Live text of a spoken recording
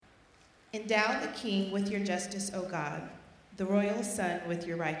Endow the king with your justice, O God, the royal son with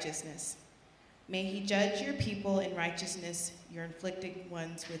your righteousness. May he judge your people in righteousness, your afflicted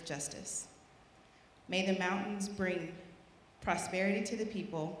ones with justice. May the mountains bring prosperity to the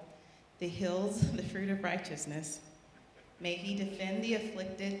people, the hills the fruit of righteousness. May he defend the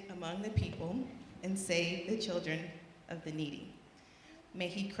afflicted among the people and save the children of the needy. May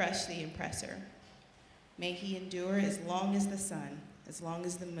he crush the oppressor. May he endure as long as the sun, as long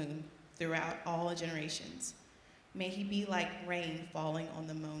as the moon, throughout all generations. May he be like rain falling on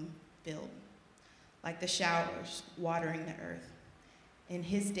the mown field, like the showers watering the earth. In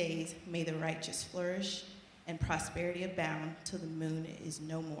his days may the righteous flourish and prosperity abound till the moon is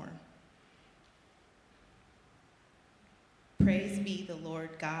no more. Praise be the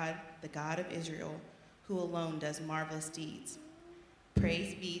Lord God, the God of Israel, who alone does marvelous deeds.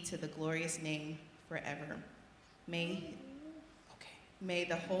 Praise be to the glorious name forever. May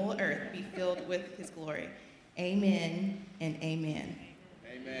the whole earth be filled with his glory. Amen and amen.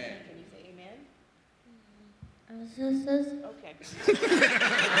 Amen. Can you say amen? Okay.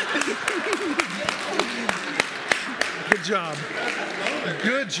 Good job.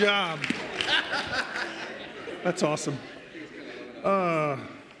 Good job. That's awesome.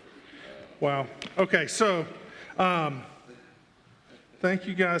 Wow. Okay, so thank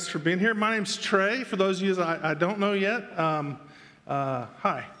you guys for being here. My name's Trey. For those of you that I don't know yet,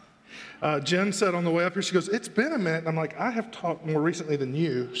 hi. Jen said on the way up here, she goes, it's been a minute. I'm like, I have talked more recently than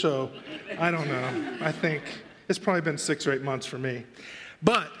you, so I don't know. I think it's probably been 6 or 8 months for me.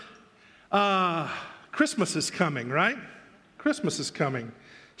 But Christmas is coming, right? Christmas is coming.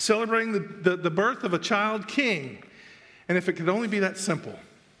 Celebrating the birth of a child king. And if it could only be that simple.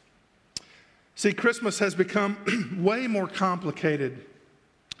 See, Christmas has become way more complicated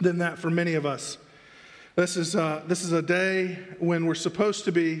than that for many of us. This is a day when we're supposed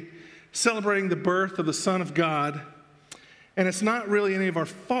to be celebrating the birth of the Son of God. And it's not really any of our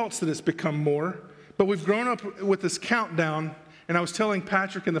faults that it's become more, but we've grown up with this countdown. And I was telling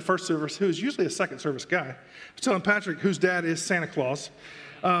Patrick in the first service, who is usually a second service guy, I was telling Patrick, whose dad is Santa Claus,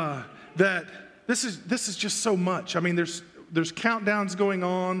 that this is just so much. I mean, there's countdowns going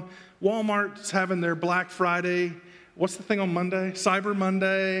on. Walmart's having their Black Friday. What's the thing on Monday? Cyber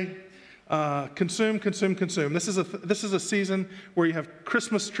Monday. Consume. This is a season where you have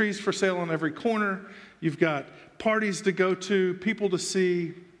Christmas trees for sale on every corner. You've got parties to go to, people to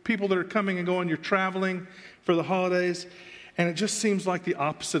see, people that are coming and going. You're traveling for the holidays. And it just seems like the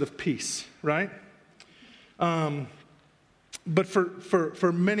opposite of peace, right? But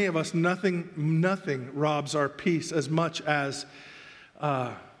for many of us, nothing robs our peace as much as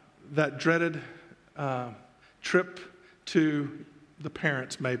that dreaded trip to the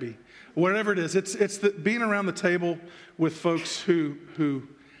parents, maybe. Whatever it is, it's being around the table with folks who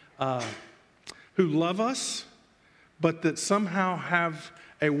love us, but that somehow have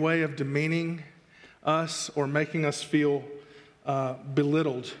a way of demeaning us or making us feel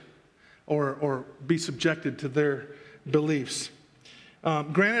belittled or be subjected to their beliefs.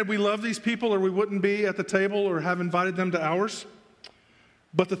 Granted, we love these people or we wouldn't be at the table or have invited them to ours,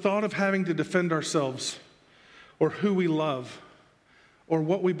 but the thought of having to defend ourselves or who we love or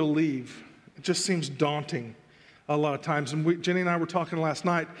what we believe, it just seems daunting a lot of times. And Jenny and I were talking last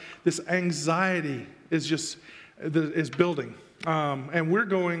night, this anxiety is building. And we're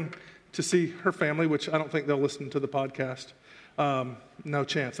going to see her family, which I don't think they'll listen to the podcast. No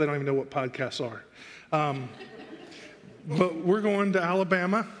chance. They don't even know what podcasts are. But we're going to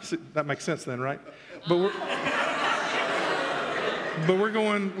Alabama. That makes sense then, right? But we're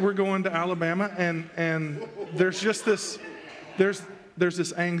going to Alabama, and there's just this there's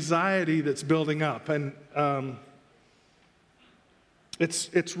this anxiety that's building up, and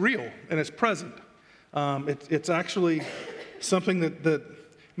it's real and it's present. It's actually something that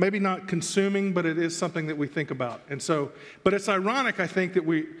maybe not consuming, but it is something that we think about. And so, but it's ironic, I think, that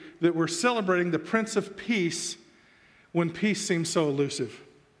we're celebrating the Prince of Peace when peace seems so elusive.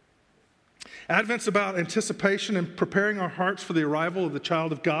 Advent's about anticipation and preparing our hearts for the arrival of the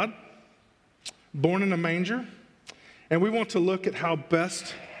child of God, born in a manger. And we want to look at how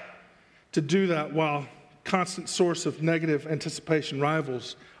best to do that while constant source of negative anticipation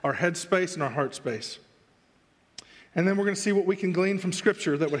rivals our head space and our heart space. And then we're going to see what we can glean from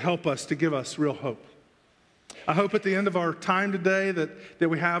Scripture that would help us to give us real hope. I hope at the end of our time today that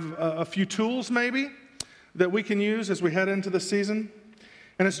we have a few tools maybe that we can use as we head into the season.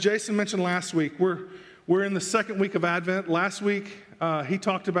 And as Jason mentioned last week, we're in the second week of Advent. Last week, he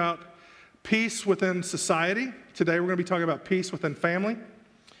talked about peace within society. Today, we're going to be talking about peace within family.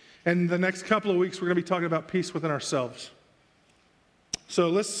 And the next couple of weeks, we're going to be talking about peace within ourselves.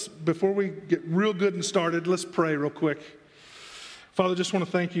 So before we get real good and started, let's pray real quick. Father, just want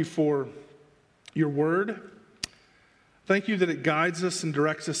to thank you for your word. Thank you that it guides us and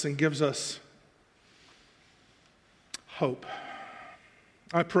directs us and gives us hope.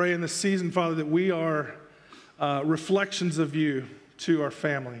 I pray in this season, Father, that we are reflections of you to our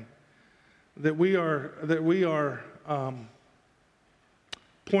family, that we are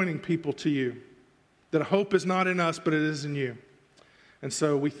pointing people to you, that hope is not in us, but it is in you. And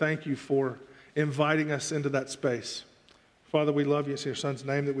so we thank you for inviting us into that space. Father, we love you. It's in your Son's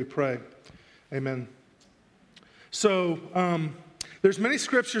name that we pray. Amen. So there's many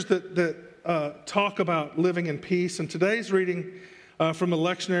scriptures that talk about living in peace, and today's reading from the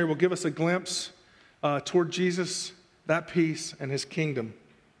lectionary will give us a glimpse toward Jesus, that peace, and his kingdom.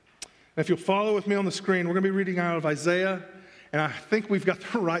 And if you'll follow with me on the screen, we're going to be reading out of Isaiah, and I think we've got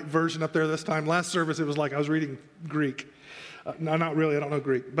the right version up there this time. Last service, it was like I was reading Greek. No, not really, I don't know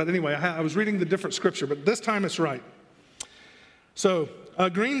Greek. But anyway, I was reading the different scripture, but this time it's right. So, a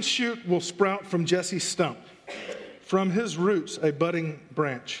green shoot will sprout from Jesse's stump, from his roots a budding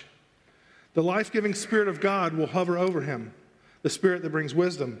branch. The life-giving Spirit of God will hover over him, the Spirit that brings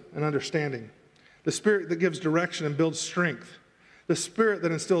wisdom and understanding, the Spirit that gives direction and builds strength, the Spirit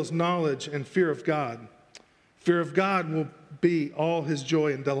that instills knowledge and fear of God. Fear of God will be all his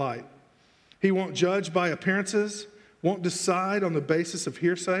joy and delight. He won't judge by appearances, won't decide on the basis of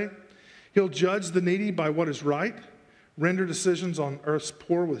hearsay. He'll judge the needy by what is right, render decisions on earth's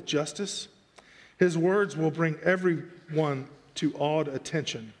poor with justice. His words will bring everyone to awed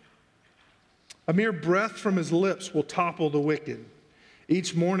attention. A mere breath from his lips will topple the wicked.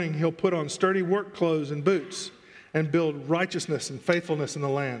 Each morning he'll put on sturdy work clothes and boots and build righteousness and faithfulness in the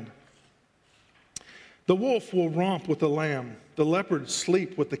land. The wolf will romp with the lamb, the leopard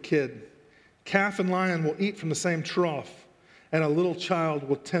sleep with the kid. Calf and lion will eat from the same trough, and a little child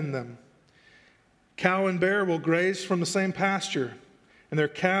will tend them. Cow and bear will graze from the same pasture, and their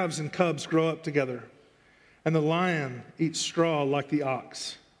calves and cubs grow up together. And the lion eats straw like the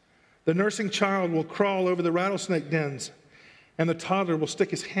ox. The nursing child will crawl over the rattlesnake dens, and the toddler will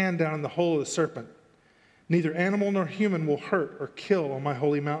stick his hand down in the hole of the serpent. Neither animal nor human will hurt or kill on my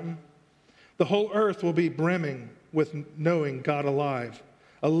holy mountain. The whole earth will be brimming with knowing God alive,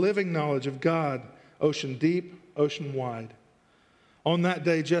 a living knowledge of God, ocean deep, ocean wide. On that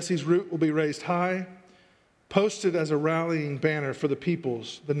day, Jesse's root will be raised high, posted as a rallying banner for the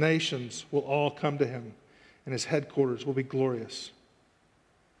peoples. The nations will all come to him, and his headquarters will be glorious.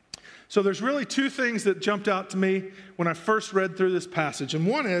 So there's really two things that jumped out to me when I first read through this passage. And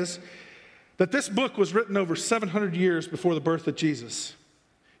one is that this book was written over 700 years before the birth of Jesus.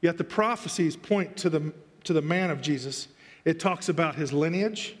 Yet the prophecies point to the man of Jesus. It talks about his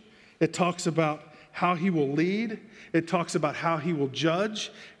lineage. It talks about how he will lead. It talks about how he will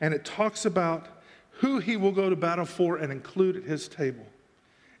judge. And it talks about who he will go to battle for and include at his table.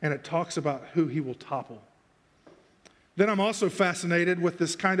 And it talks about who he will topple. Then I'm also fascinated with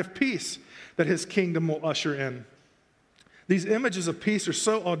this kind of peace that his kingdom will usher in. These images of peace are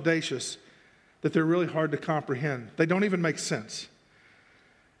so audacious that they're really hard to comprehend. They don't even make sense.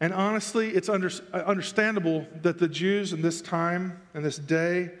 And honestly, it's understandable that the Jews in this time and this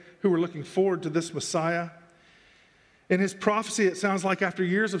day who were looking forward to this Messiah, in his prophecy, it sounds like after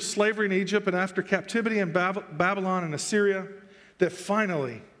years of slavery in Egypt and after captivity in Babylon and Assyria, that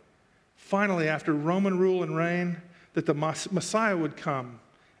finally, after Roman rule and reign, that the Messiah would come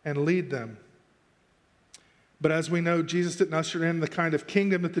and lead them. But as we know, Jesus didn't usher in the kind of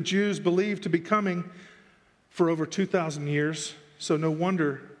kingdom that the Jews believed to be coming for over 2,000 years. So no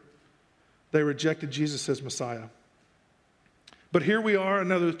wonder they rejected Jesus as Messiah. But here we are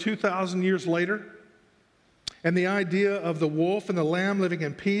another 2,000 years later, and the idea of the wolf and the lamb living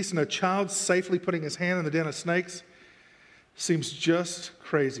in peace and a child safely putting his hand in the den of snakes seems just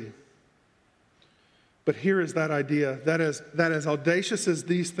crazy. But here is that idea, that as audacious as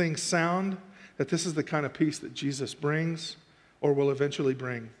these things sound, that this is the kind of peace that Jesus brings or will eventually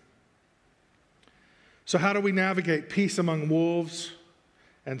bring. So how do we navigate peace among wolves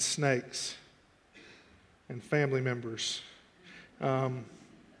and snakes and family members?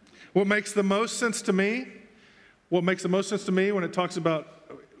 What makes the most sense to me when it talks about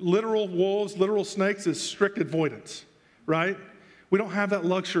literal wolves, literal snakes, is strict avoidance, right? We don't have that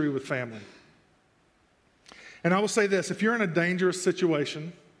luxury with family. And I will say this, if you're in a dangerous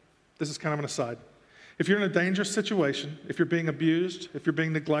situation, this is kind of an aside. If you're in a dangerous situation, if you're being abused, if you're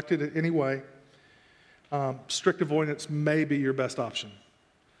being neglected in any way, strict avoidance may be your best option.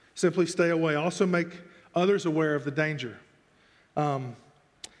 Simply stay away. Also make others aware of the danger.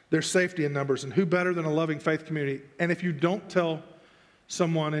 There's safety in numbers, and who better than a loving faith community? And if you don't tell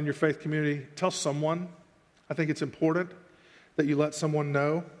someone in your faith community, tell someone. I think it's important that you let someone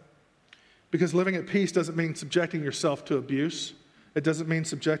know. Because living at peace doesn't mean subjecting yourself to abuse. It doesn't mean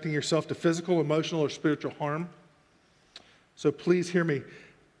subjecting yourself to physical, emotional, or spiritual harm. So please hear me.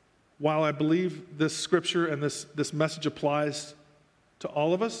 While I believe this scripture and this message applies to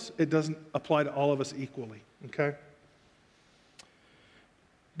all of us, it doesn't apply to all of us equally, okay?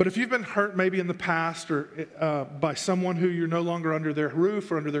 But if you've been hurt maybe in the past or by someone who you're no longer under their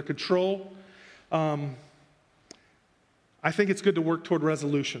roof or under their control, I think it's good to work toward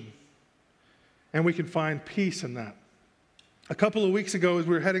resolution. And we can find peace in that. A couple of weeks ago, as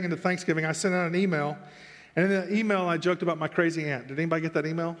we were heading into Thanksgiving, I sent out an email. And in that email, I joked about my crazy aunt. Did anybody get that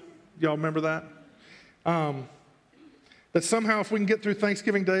email? Y'all remember that? That somehow if we can get through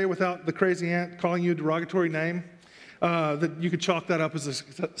Thanksgiving Day without the crazy aunt calling you a derogatory name, that you could chalk that up as a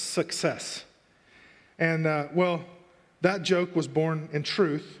success. And, well, that joke was born in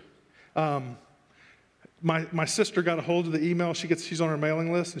truth. My sister got a hold of the email. She's on her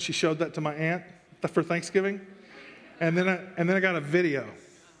mailing list, and she showed that to my aunt for Thanksgiving. And then I got a video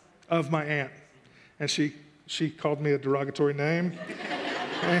of my aunt, and she called me a derogatory name.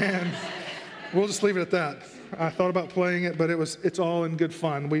 And we'll just leave it at that. I thought about playing it, but it's all in good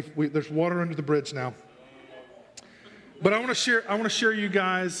fun. There's water under the bridge now. But I want to share you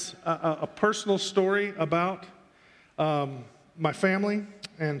guys a personal story about my family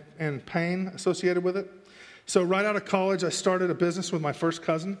and pain associated with it. So right out of college, I started a business with my first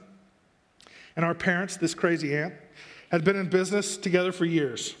cousin. And our parents, this crazy aunt, had been in business together for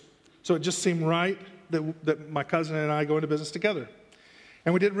years. So it just seemed right that my cousin and I go into business together.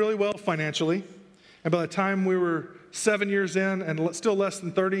 And we did really well financially. And by the time we were 7 years in and still less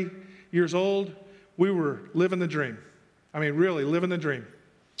than 30 years old, we were living the dream. I mean, really living the dream.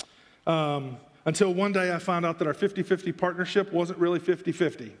 Until one day I found out that our 50-50 partnership wasn't really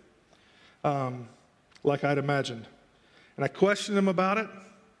 50-50, like I'd imagined. And I questioned him about it.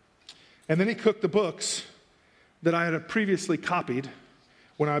 And then he cooked the books that I had previously copied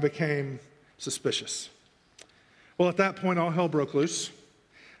when I became suspicious. Well, at that point, all hell broke loose.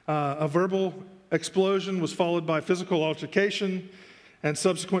 A verbal explosion was followed by physical altercation and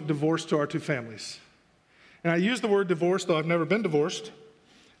subsequent divorce to our two families. And I use the word divorce, though I've never been divorced.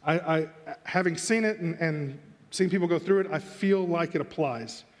 I having seen it and seen people go through it, I feel like it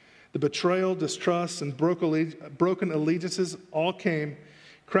applies. The betrayal, distrust, and broken allegiances all came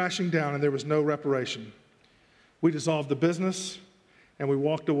crashing down, and there was no reparation. We dissolved the business, and we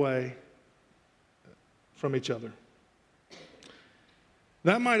walked away from each other.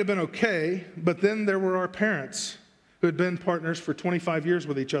 That might have been okay, but then there were our parents who had been partners for 25 years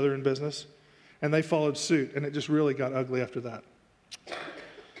with each other in business, and they followed suit, and it just really got ugly after that.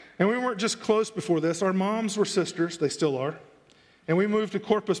 And we weren't just close before this. Our moms were sisters. They still are. And we moved to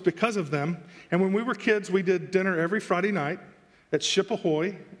Corpus because of them. And when we were kids, we did dinner every Friday night at Ship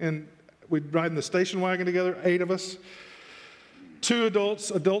Ahoy, and we'd ride in the station wagon together, 8 of us. 2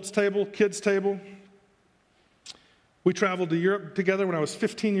 adults table, kids table. We traveled to Europe together when I was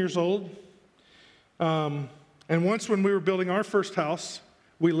 15 years old. And once when we were building our first house,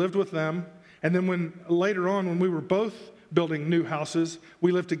 we lived with them. And then later on, when we were both building new houses,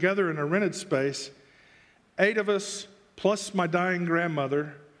 we lived together in a rented space. 8 of us, plus my dying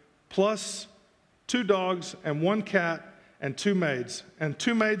grandmother, plus 2 dogs and 1 cat and 2 maids. And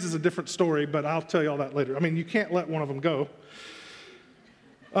 2 maids is a different story, but I'll tell you all that later. I mean, you can't let one of them go.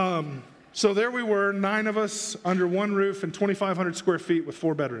 So there we were, 9 of us under one roof and 2,500 square feet with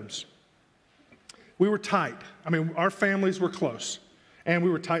 4 bedrooms. We were tight. I mean, our families were close, and we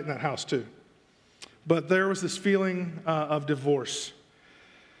were tight in that house too. But there was this feeling of divorce,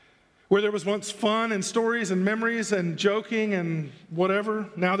 where there was once fun and stories and memories and joking and whatever.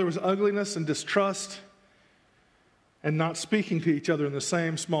 Now there was ugliness and distrust and not speaking to each other in the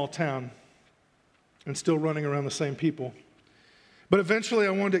same small town and still running around the same people. But eventually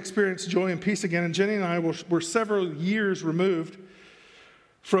I wanted to experience joy and peace again, and Jenny and I were several years removed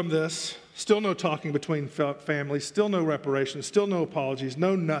from this. Still no talking between families, still no reparations, still no apologies,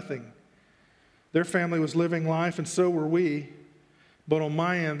 no nothing. Their family was living life, and so were we, but on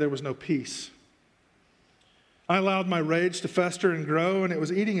my end, there was no peace. I allowed my rage to fester and grow, and it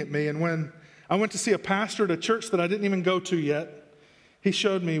was eating at me, and when I went to see a pastor at a church that I didn't even go to yet, he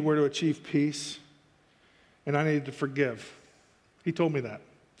showed me where to achieve peace, and I needed to forgive. He told me that.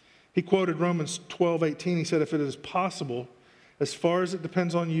 He quoted Romans 12:18. He said, "If it is possible, as far as it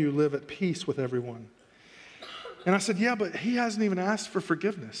depends on you, live at peace with everyone." And I said, yeah, but he hasn't even asked for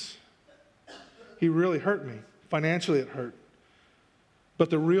forgiveness. He really hurt me. Financially, it hurt. But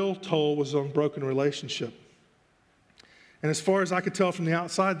the real toll was on broken relationship. And as far as I could tell from the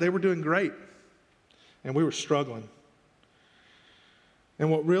outside, they were doing great. And we were struggling. And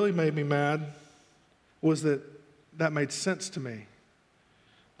what really made me mad was that made sense to me,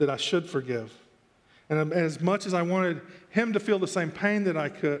 that I should forgive. And as much as I wanted him to feel the same pain that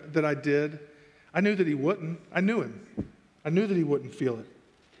I did, I knew that he wouldn't. I knew him. I knew that he wouldn't feel it.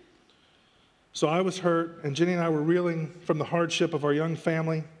 So I was hurt, and Jenny and I were reeling from the hardship of our young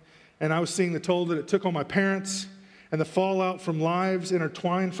family, and I was seeing the toll that it took on my parents and the fallout from lives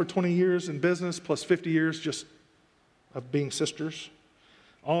intertwined for 20 years in business plus 50 years just of being sisters.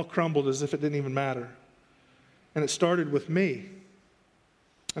 All crumbled as if it didn't even matter. And it started with me,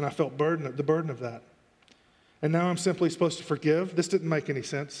 and I felt the burden of that. And now I'm simply supposed to forgive? This didn't make any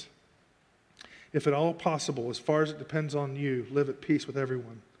sense. If at all possible, as far as it depends on you, live at peace with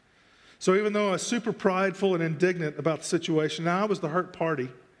everyone. So even though I was super prideful and indignant about the situation, now I was the hurt party.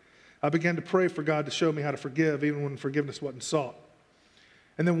 I began to pray for God to show me how to forgive, even when forgiveness wasn't sought.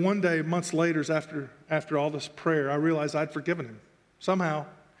 And then one day, months later, after all this prayer, I realized I'd forgiven him. Somehow,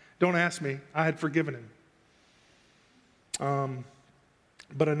 don't ask me, I had forgiven him.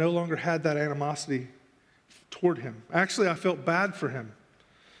 But I no longer had that animosity toward him. Actually, I felt bad for him.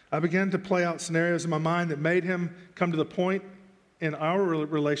 I began to play out scenarios in my mind that made him come to the point in our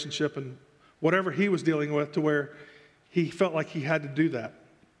relationship and whatever he was dealing with to where he felt like he had to do that.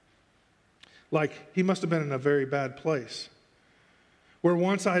 Like he must have been in a very bad place. Where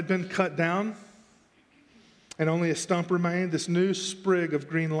once I had been cut down and only a stump remained, this new sprig of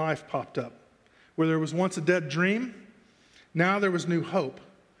green life popped up. Where there was once a dead dream, now there was new hope.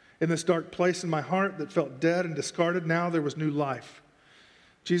 In this dark place in my heart that felt dead and discarded, now there was new life.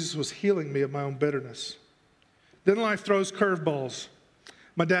 Jesus was healing me of my own bitterness. Then life throws curveballs.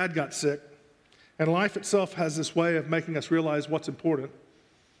 My dad got sick, and life itself has this way of making us realize what's important.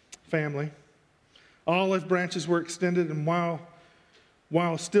 Family. Olive branches were extended, and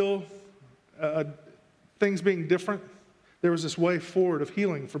while still things being different, there was this way forward of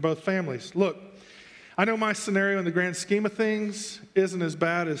healing for both families. Look, I know my scenario in the grand scheme of things isn't as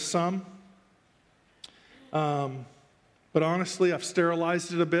bad as some. But honestly, I've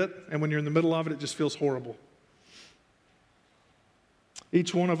sterilized it a bit, and when you're in the middle of it, it just feels horrible.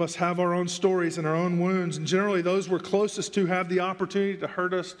 Each one of us have our own stories and our own wounds, and generally those we're closest to have the opportunity to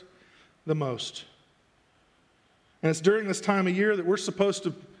hurt us the most. And it's during this time of year that we're supposed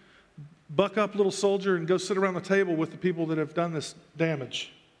to buck up, little soldier, and go sit around the table with the people that have done this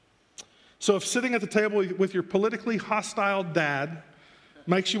damage. So if sitting at the table with your politically hostile dad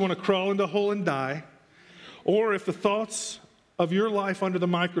makes you want to crawl into a hole and die, or if the thoughts of your life under the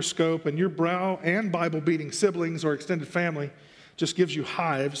microscope and your brow and Bible-beating siblings or extended family just gives you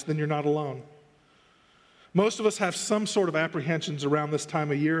hives, then you're not alone. Most of us have some sort of apprehensions around this time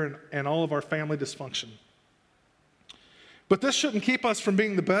of year and all of our family dysfunction. But this shouldn't keep us from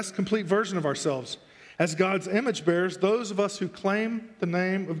being the best complete version of ourselves. As God's image bearers, those of us who claim the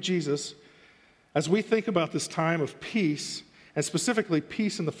name of Jesus, as we think about this time of peace, and specifically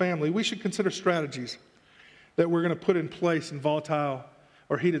peace in the family, we should consider strategies that we're going to put in place in volatile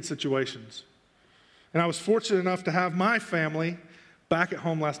or heated situations. And I was fortunate enough to have my family back at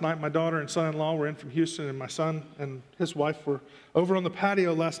home last night. My daughter and son-in-law were in from Houston, and my son and his wife were over on the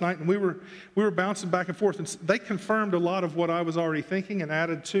patio last night, and we were bouncing back and forth. And they confirmed a lot of what I was already thinking and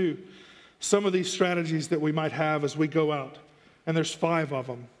added to some of these strategies that we might have as we go out. And there's 5 of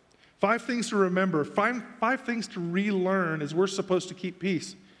them. 5 things to remember, 5 things to relearn as we're supposed to keep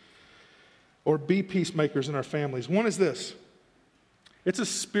peace or be peacemakers in our families. One is this: it's a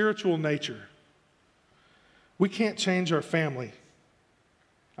spiritual nature. We can't change our family.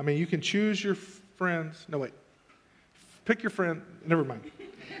 I mean, you can choose your friends. No, wait. Pick your friend. Never mind.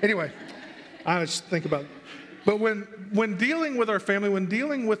 Anyway, I just think about it. But when dealing with our family, when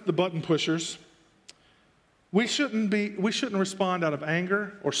dealing with the button pushers, we shouldn't respond out of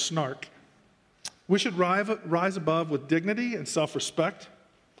anger or snark. We should rise above with dignity and self-respect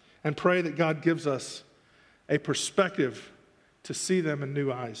and pray that God gives us a perspective to see them in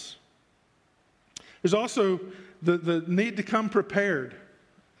new eyes. There's also the need to come prepared.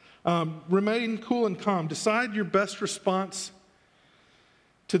 Remain cool and calm. Decide your best response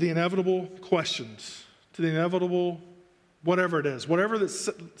to the inevitable questions, to the inevitable whatever it is, whatever that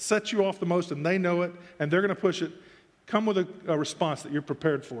sets you off the most and they know it and they're going to push it. Come with a response that you're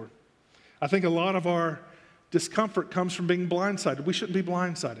prepared for. I think a lot of our discomfort comes from being blindsided. We shouldn't be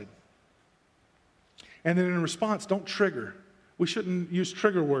blindsided. And then in response, don't trigger. We shouldn't use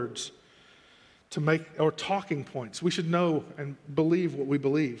trigger words to make, or talking points. We should know and believe what we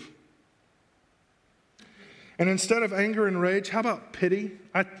believe. And instead of anger and rage, how about pity?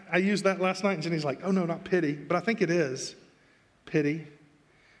 I used that last night, and Jenny's like, oh no, not pity, but I think it is. pity,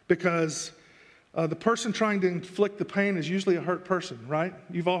 because the person trying to inflict the pain is usually a hurt person, right?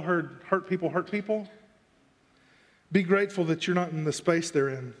 You've all heard hurt people hurt people. Be grateful that you're not in the space they're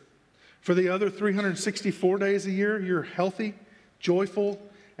in. For the other 364 days a year, you're healthy, joyful,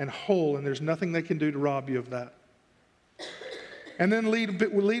 and whole, and there's nothing they can do to rob you of that. And then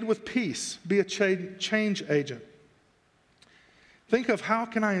lead with peace. Be a change agent. Think of, how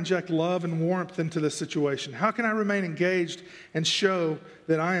can I inject love and warmth into this situation? How can I remain engaged and show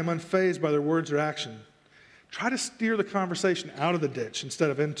that I am unfazed by their words or action? Try to steer the conversation out of the ditch instead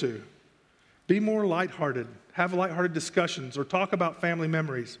of into. Be more lighthearted. Have lighthearted discussions or talk about family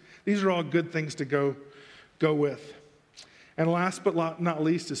memories. These are all good things to go with. And last but not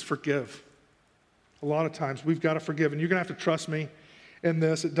least is forgive. A lot of times we've got to forgive, and you're going to have to trust me in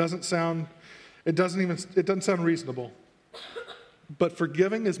this. It doesn't sound reasonable. But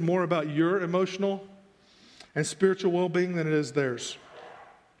forgiving is more about your emotional and spiritual well-being than it is theirs.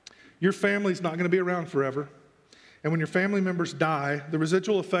 Your family's not going to be around forever. And when your family members die, the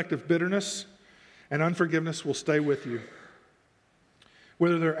residual effect of bitterness and unforgiveness will stay with you.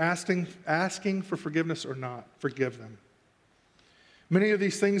 Whether they're asking for forgiveness or not, forgive them. Many of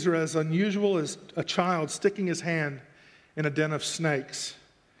these things are as unusual as a child sticking his hand in a den of snakes.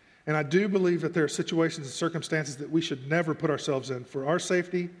 And I do believe that there are situations and circumstances that we should never put ourselves in for our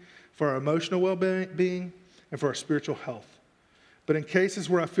safety, for our emotional well-being, and for our spiritual health. But in cases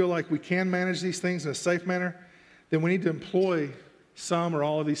where I feel like we can manage these things in a safe manner, then we need to employ some or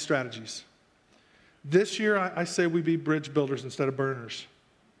all of these strategies. This year, I say we be bridge builders instead of burners.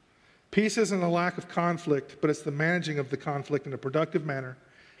 Peace isn't a lack of conflict, but it's the managing of the conflict in a productive manner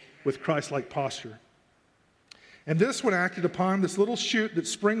with Christ-like posture. And this, when acted upon, this little shoot that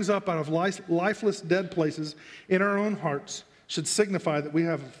springs up out of lifeless, dead places in our own hearts, should signify that we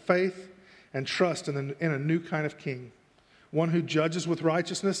have faith and trust in a new kind of king, one who judges with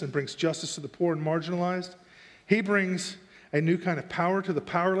righteousness and brings justice to the poor and marginalized. He brings a new kind of power to the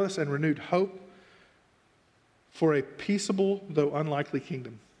powerless and renewed hope for a peaceable, though unlikely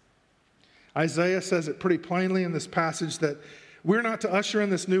kingdom. Isaiah says it pretty plainly in this passage that we're not to usher in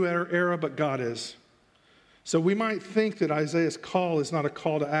this new era, but God is. So we might think that Isaiah's call is not a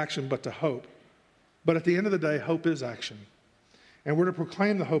call to action, but to hope. But at the end of the day, hope is action. And we're to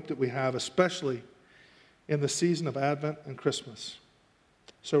proclaim the hope that we have, especially in the season of Advent and Christmas.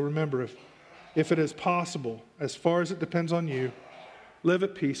 So remember, if it is possible, as far as it depends on you, live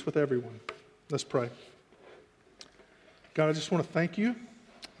at peace with everyone. Let's pray. God, I just want to thank you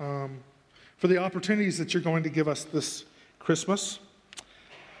for the opportunities that you're going to give us this Christmas.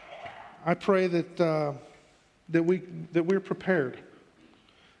 I pray that we're prepared,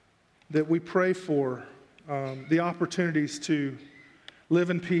 that we pray for the opportunities to live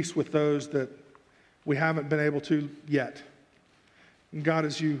in peace with those that we haven't been able to yet. And God,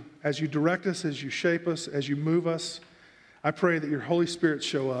 as you direct us, as you shape us, as you move us, I pray that your Holy Spirit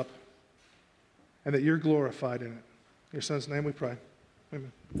show up and that you're glorified in it. In your Son's name we pray.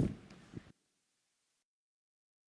 Amen.